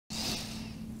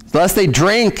lest they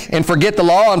drink and forget the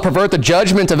law and pervert the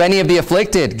judgment of any of the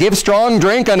afflicted. Give strong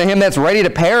drink unto him that's ready to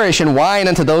perish, and wine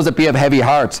unto those that be of heavy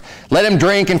hearts. Let him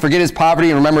drink and forget his poverty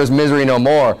and remember his misery no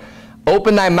more.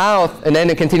 Open thy mouth, and then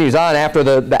it continues on after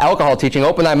the alcohol teaching.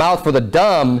 Open thy mouth for the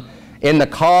dumb in the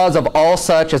cause of all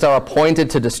such as are appointed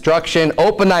to destruction.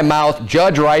 Open thy mouth,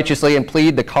 judge righteously, and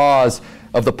plead the cause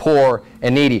of the poor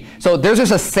and needy. So there's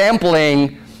just a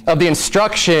sampling of the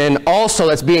instruction also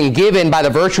that's being given by the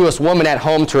virtuous woman at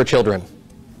home to her children.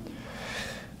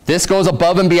 This goes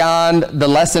above and beyond the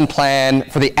lesson plan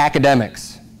for the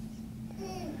academics.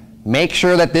 Make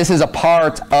sure that this is a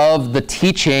part of the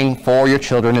teaching for your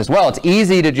children as well. It's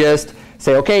easy to just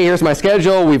say, okay, here's my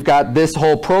schedule. We've got this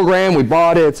whole program. We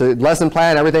bought it. It's a lesson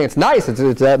plan, everything. It's nice.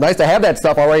 It's nice to have that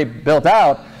stuff already built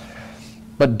out.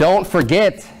 But don't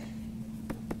forget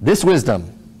this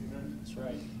wisdom. That's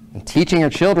right. And teaching your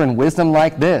children wisdom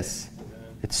like this.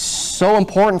 It's so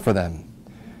important for them.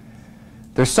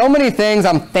 There's so many things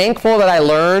I'm thankful that I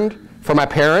learned from my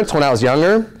parents when I was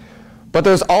younger, but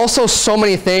there's also so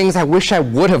many things I wish I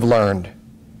would have learned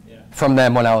from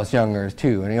them when I was younger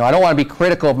too. And I don't want to be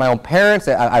critical of my own parents.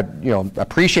 I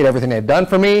appreciate everything they've done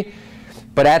for me,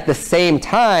 but at the same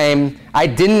time, I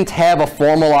didn't have a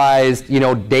formalized,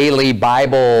 daily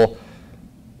Bible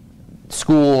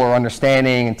school or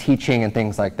understanding and teaching and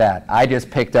things like that. I just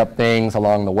picked up things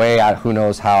along the way. Who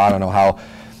knows how? I don't know how.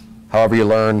 However you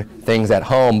learn things at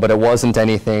home, but it wasn't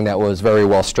anything that was very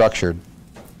well structured.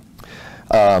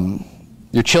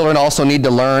 Your children also need to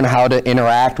learn how to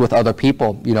interact with other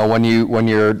people. If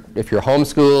you're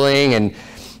homeschooling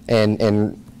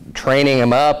and training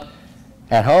them up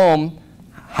at home,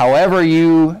 however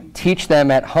you teach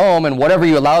them at home and whatever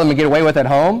you allow them to get away with at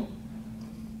home,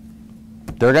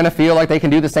 they're going to feel like they can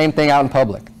do the same thing out in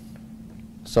public.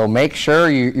 So make sure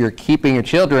you're keeping your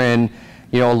children,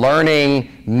 learning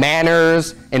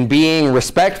manners and being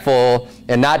respectful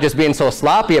and not just being so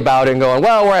sloppy about it and going,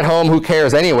 well, we're at home, who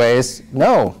cares anyways?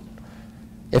 No.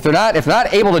 If they're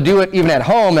not able to do it even at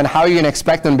home, then how are you going to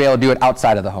expect them to be able to do it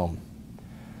outside of the home?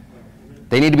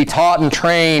 They need to be taught and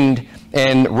trained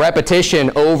in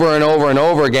repetition over and over and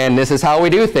over again. This is how we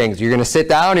do things. You're going to sit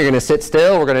down, you're going to sit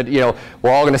still,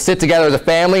 we're all going to sit together as a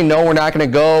family. No, we're not going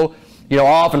to go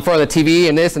off in front of the TV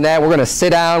and this and that. We're going to sit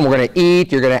down, we're going to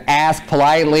eat, you're going to ask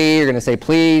politely, you're going to say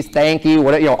please, thank you,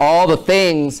 all the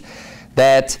things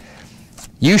that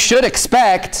you should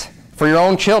expect for your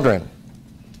own children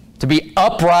to be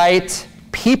upright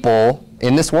people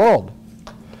in this world.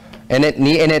 And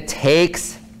it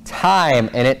takes time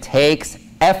and it takes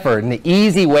effort. And the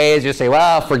easy way is just say,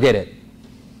 well, forget it.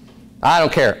 I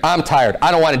don't care. I'm tired.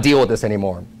 I don't want to deal with this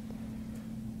anymore.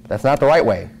 That's not the right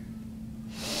way.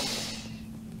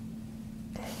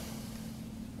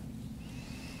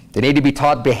 They need to be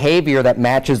taught behavior that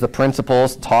matches the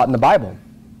principles taught in the Bible.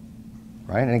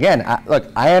 Right? And again,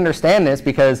 I understand this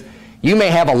because you may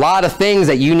have a lot of things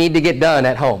that you need to get done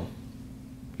at home.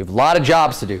 You have a lot of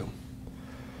jobs to do.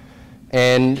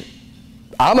 And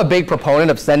I'm a big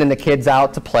proponent of sending the kids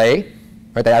out to play.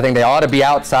 Right? I think they ought to be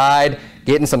outside,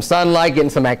 getting some sunlight, getting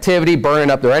some activity,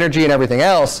 burning up their energy and everything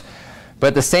else. But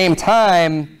at the same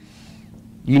time,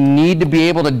 you need to be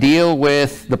able to deal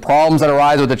with the problems that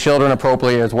arise with the children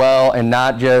appropriately as well, and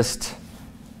not just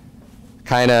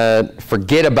kind of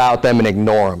forget about them and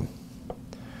ignore them.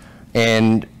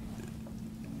 And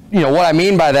what I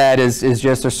mean by that is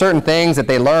just there's certain things that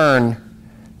they learn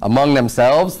among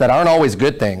themselves that aren't always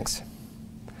good things.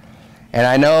 And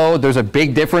I know there's a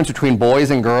big difference between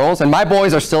boys and girls, and my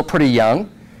boys are still pretty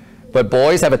young, but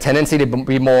boys have a tendency to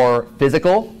be more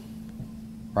physical,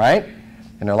 right?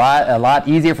 And a lot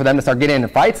easier for them to start getting into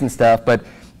fights and stuff. But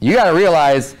you got to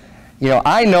realize,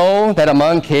 I know that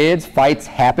among kids fights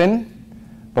happen,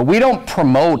 but we don't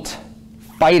promote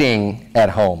fighting at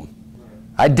home.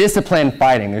 I discipline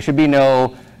fighting. There should be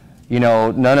no,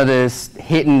 none of this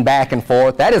hitting back and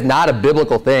forth. That is not a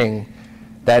biblical thing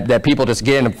that people just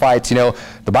get into fights.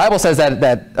 The Bible says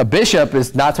that a bishop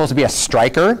is not supposed to be a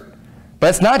striker, but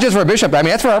it's not just for a bishop. I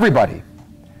mean, that's for everybody.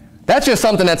 That's just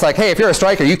something that's like, hey, if you're a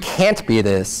striker, you can't be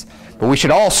this. But we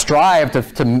should all strive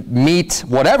to meet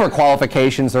whatever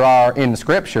qualifications there are in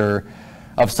Scripture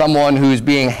of someone who's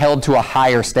being held to a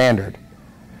higher standard.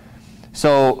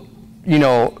 So,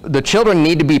 the children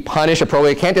need to be punished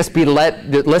appropriately. It can't just be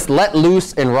let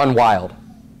loose and run wild.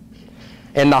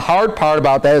 And the hard part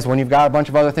about that is when you've got a bunch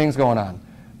of other things going on.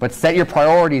 But set your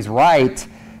priorities right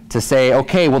to say,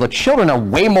 okay, well, the children are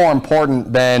way more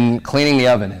important than cleaning the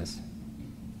oven is.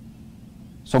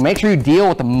 So make sure you deal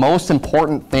with the most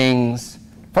important things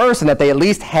first, and that they at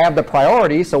least have the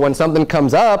priority, so when something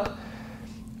comes up,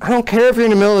 I don't care if you're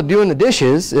in the middle of doing the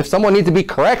dishes. If someone needs to be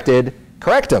corrected,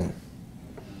 correct them.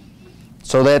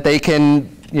 So that they can,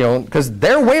 because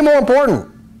they're way more important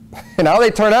in how they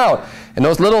turn out. And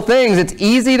those little things, it's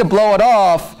easy to blow it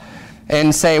off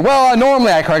and say, well,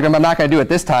 normally I correct them, I'm not going to do it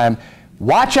this time.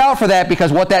 Watch out for that,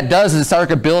 because what that does is start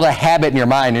to build a habit in your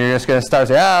mind. And you're just going to start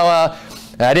saying, oh, well,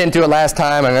 I didn't do it last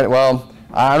time. I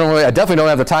definitely don't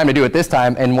have the time to do it this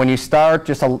time. And when you start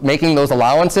just making those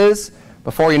allowances,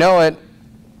 before you know it,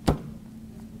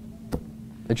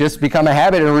 it just become a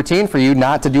habit and a routine for you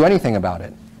not to do anything about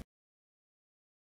it.